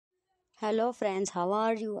Hello friends, how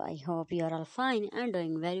are you? I hope you are all fine and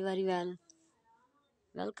doing very well.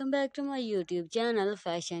 Welcome back to my YouTube channel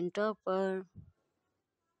Fashion Topper.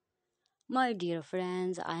 My dear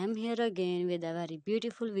friends, I am here again with a very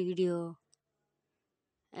beautiful video.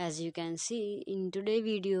 As you can see in today's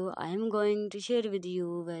video, I am going to share with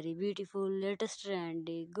you very beautiful, latest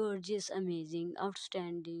trendy, gorgeous, amazing,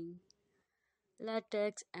 outstanding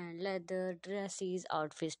latex and leather dresses,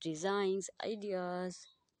 outfits, designs, ideas.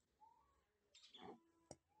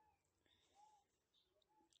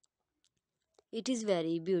 It is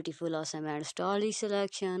very beautiful, awesome and stylish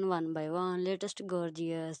selection, one by one, latest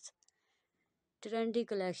gorgeous, trendy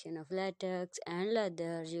collection of latex and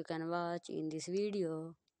leathers you can watch in this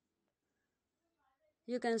video.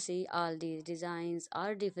 You can see all these designs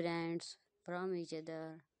are different from each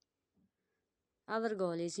other. Our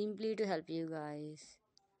goal is simply to help you guys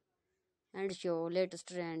and show latest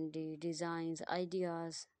trendy designs,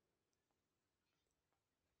 ideas.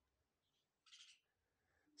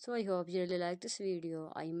 So I hope you really like this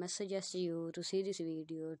video. I must suggest you to see this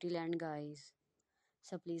video till end guys.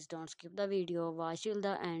 So please don't skip the video, watch till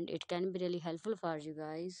the end, it can be really helpful for you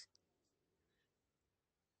guys.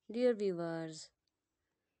 Dear viewers,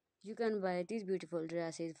 you can buy these beautiful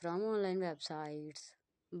dresses from online websites,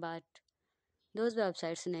 but those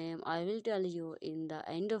websites name I will tell you in the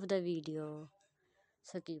end of the video.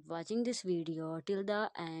 So keep watching this video till the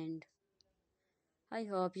end. I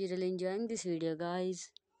hope you're really enjoying this video guys.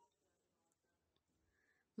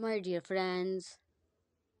 My dear friends,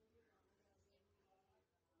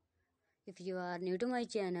 if you are new to my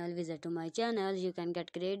channel, visit to my channel. You can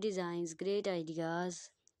get great designs, great ideas.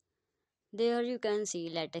 There you can see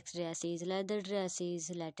latex dresses, leather dresses,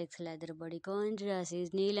 latex leather bodycone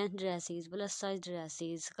dresses, knee-length dresses, plus-size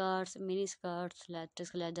dresses, skirts, mini skirts,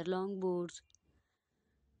 latex leather long boots,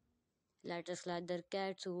 latex leather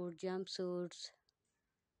catsuit, jumpsuits,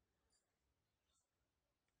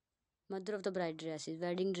 mother of the bride dresses,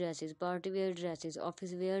 wedding dresses, party wear dresses,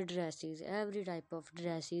 office wear dresses, every type of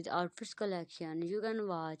dresses, outfits collection you can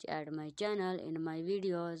watch at my channel in my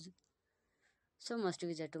videos. So must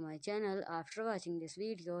visit to my channel after watching this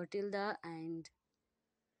video till the end.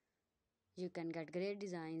 You can get great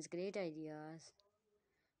designs, great ideas.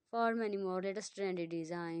 For many more latest trendy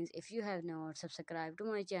designs, if you have not subscribed to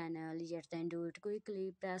my channel yet, then do it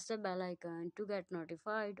quickly. Press the bell icon to get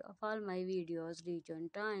notified of all my videos reach on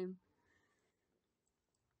time.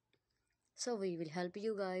 So we will help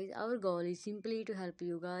you guys. Our goal is simply to help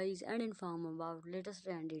you guys and inform about latest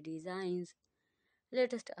trendy designs,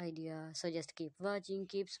 latest ideas. So just keep watching,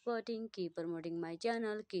 keep supporting, keep promoting my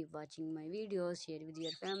channel, keep watching my videos, share with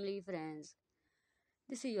your family, friends.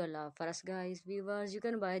 This is your love for us guys, viewers. You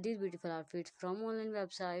can buy these beautiful outfits from online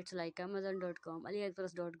websites like Amazon.com,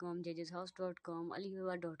 AliExpress.com, JJsHouse.com,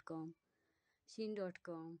 Alibaba.com,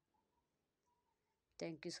 Shein.com.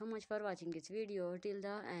 Thank you so much for watching this video till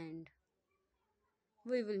the end.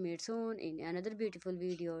 We will meet soon in another beautiful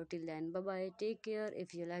video. Till then, bye bye. Take care.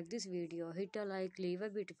 If you like this video, hit a like, leave a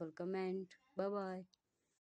beautiful comment. Bye bye.